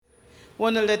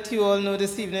want to let you all know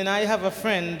this evening, I have a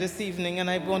friend this evening, and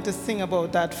I want to sing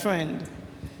about that friend,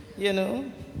 you know.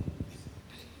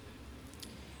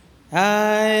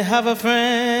 I have a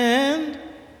friend,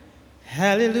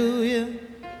 hallelujah,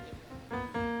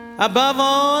 above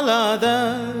all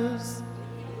others.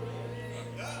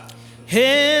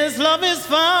 His love is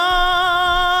far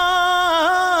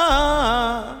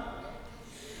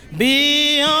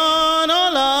beyond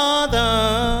all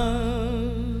others.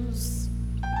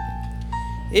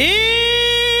 Eternal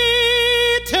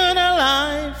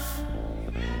life,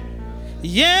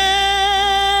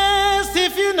 yes,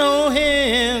 if you know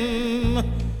him,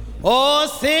 oh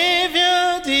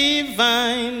Savior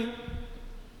divine,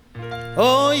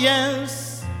 oh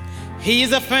yes,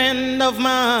 he's a friend of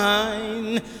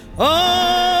mine. Oh,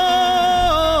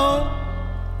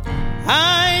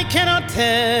 I cannot tell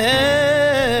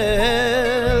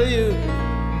you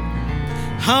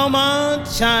how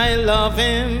much I love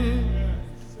him,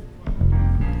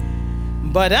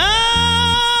 but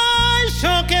I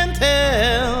sure can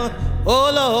tell,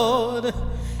 oh Lord,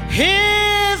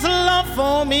 his love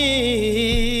for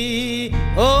me.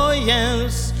 Oh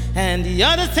yes, and the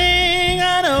other thing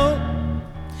I know,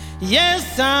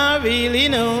 yes I really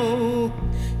know,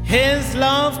 his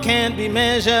love can't be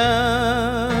measured.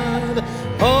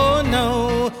 Oh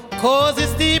no, 'cause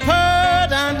it's deeper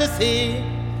than the sea.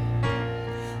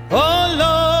 Oh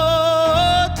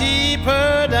Lord,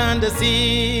 deeper than the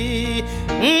sea.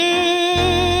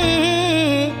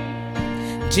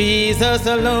 Jesus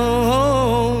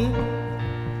alone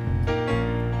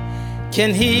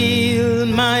can heal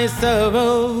my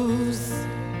sorrows.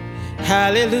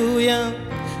 Hallelujah.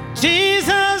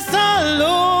 Jesus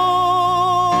alone,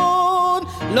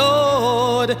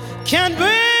 Lord, can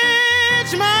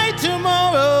bridge my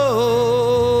tomorrow.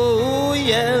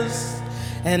 Yes,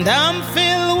 and I'm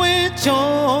filled with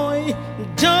joy,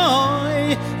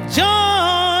 joy,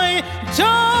 joy,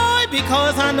 joy,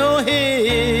 because I know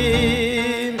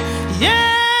him.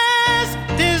 Yes,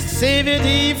 this Savior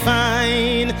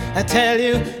divine, I tell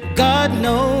you, God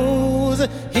knows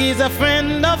he's a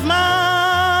friend of mine.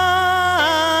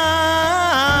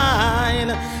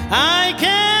 I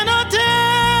cannot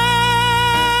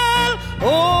tell,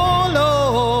 oh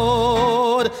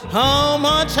Lord, how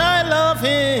much I love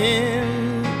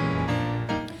him,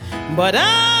 but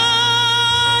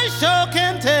I sure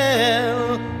can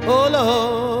tell, oh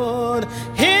Lord,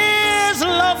 his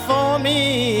love for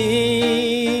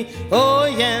me. Oh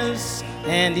yes,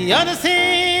 and the other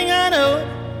thing I know,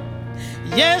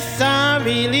 yes I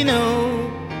really know,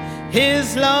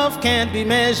 his love can't be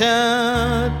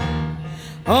measured.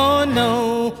 Oh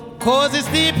no, 'cause it's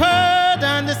deeper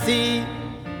than the sea.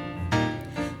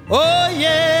 Oh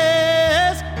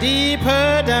yes,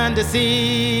 deeper than the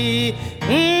sea.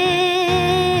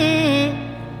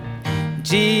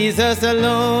 Jesus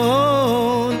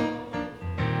alone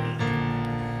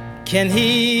can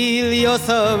heal your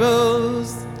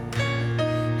sorrows.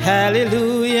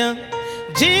 Hallelujah.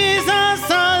 Jesus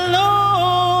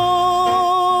alone,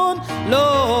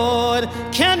 Lord,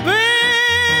 can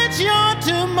bridge your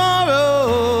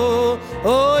tomorrow.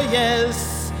 Oh yes,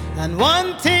 and one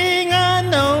thing I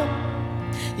know,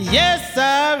 yes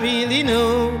I really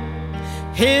know,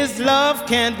 his love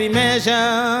can't be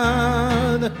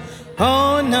measured.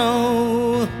 Oh no,